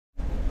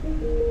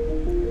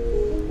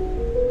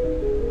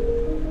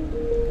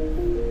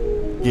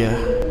Yeah.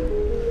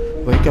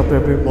 Wake up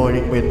every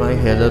morning with my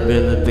head up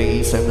in the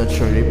days. I'm not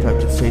sure if I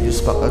can say this,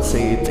 but I'll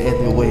say it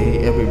anyway.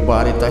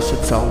 Everybody that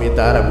should tell me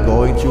that I'm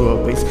going through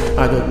a phase.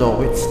 I don't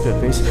know, it's the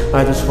phase.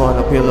 I just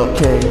wanna feel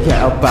okay.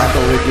 Yeah, I'll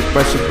battle with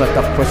depression, but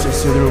that question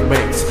still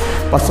remains.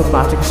 But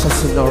somatic is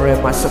just an or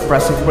am I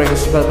suppressing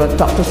brains? But the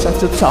doctors have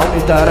to tell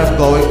me that I'm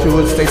going through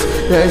a stage.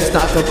 Yeah, it's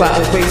not about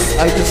a phase.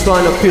 I just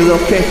wanna feel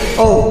okay.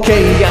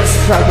 Okay, I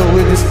struggle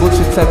with this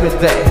bullshit every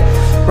day.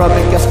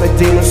 Rubbing against my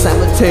demons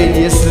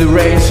simultaneously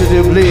rage to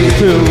the bleed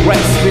to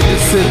rest with the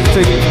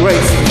synthetic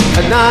grace.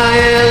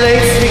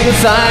 Annihilates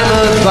because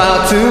I'm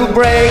about to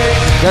break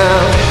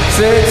down,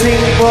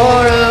 searching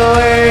for a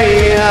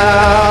way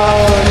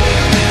out.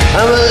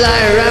 I'm a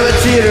liar, I'm a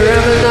cheater,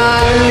 I'm a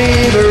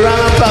non-believer,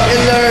 I'm a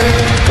popular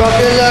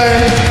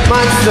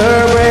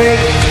monster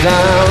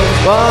breakdown,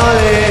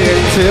 falling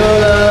into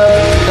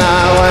love,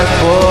 now I'm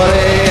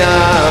falling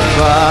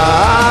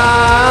apart.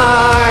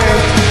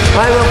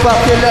 I'm a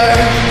popular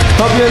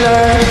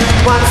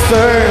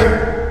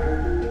monster.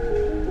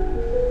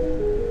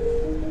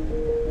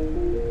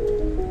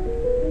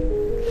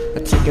 I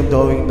think I'm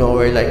going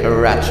nowhere like a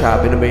rat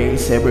trap in a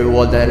maze. Every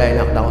wall that I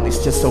knock down is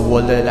just a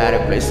wall that I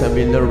replace. I'm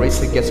in a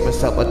race against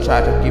myself, I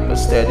try to keep a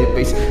steady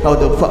pace. How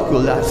the fuck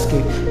will I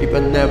escape if I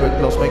never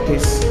close my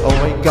case? Oh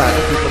my god,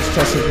 I keep on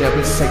stressing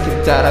every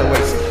second that I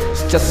waste.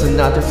 It's just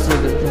another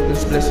student from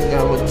this blessing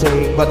I would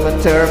take. But my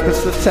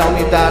therapist would tell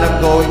me that I'm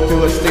going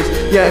through a stage.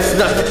 Yeah, it's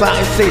not about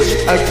a stage,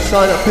 I just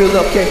wanna feel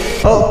okay.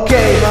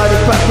 Okay,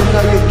 motherfucker,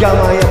 now you got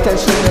my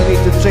attention. I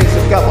need to change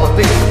a couple of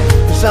things.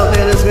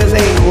 Something is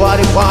missing, what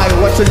if I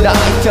were to lie?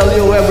 Tell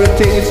you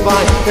everything is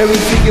fine. Every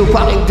single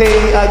fucking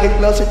day I get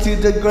closer to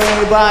the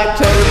grave. I'm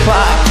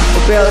terrified,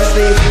 I fell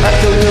asleep, I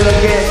feel it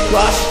again.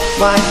 Crush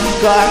my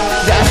car,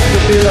 that's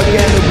the feel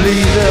again. The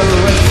bleed, the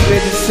race,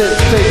 with the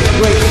synthetic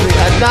breaks me.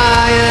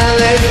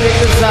 Annihilate me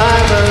cause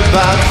I'm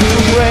about to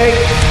break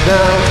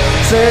down,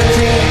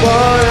 searching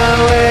for a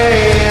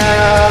way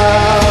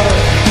out.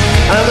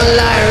 I'm a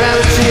liar, I'm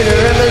a cheater,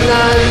 I'm a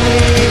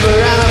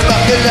non-believer, I'm a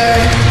popular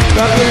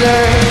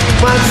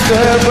monster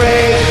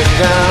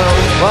breakdown,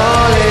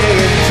 falling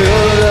into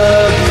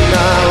love,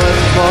 now I'm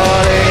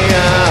falling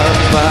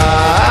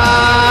apart.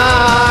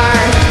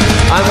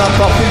 I'm a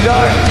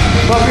popular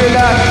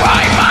monster.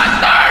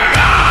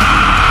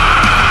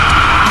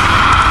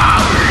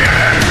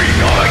 Here we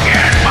go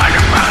again,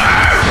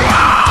 motherfucker.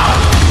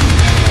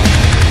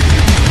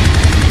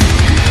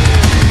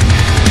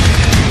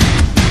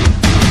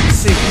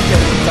 Sick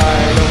and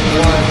tired of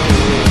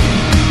wandering,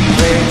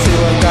 praying to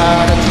a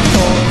God that you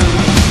told me.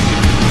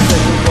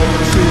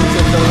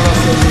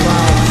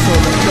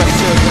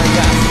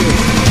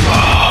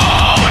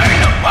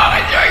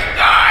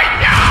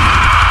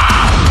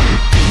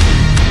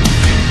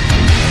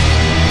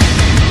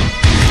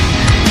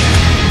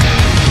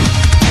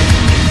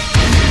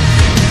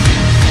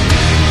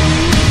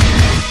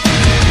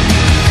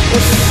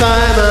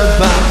 I'm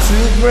about to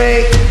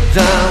break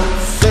down,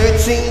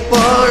 searching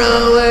for a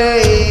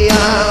way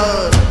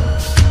out.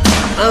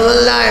 I'm a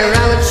liar,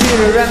 I'm a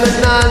cheater, I'm a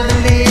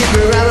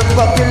non-believer, I'm a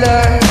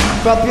popular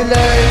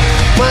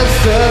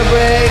monster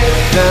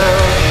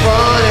breakdown,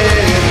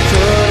 falling into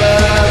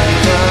love,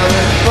 now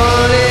I'm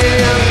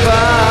falling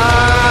apart.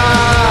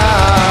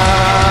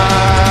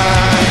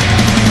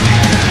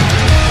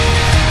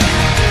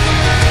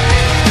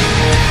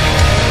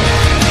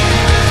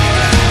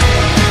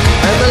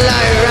 I'm a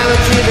liar, I'm a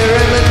cheater,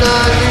 I'm a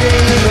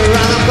non-believer,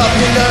 I'm a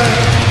popular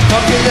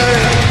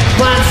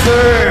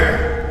monster.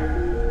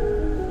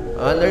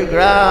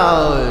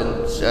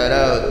 Underground, shout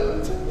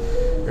out,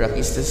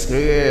 Rocky's the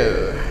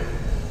Scream.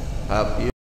 Happy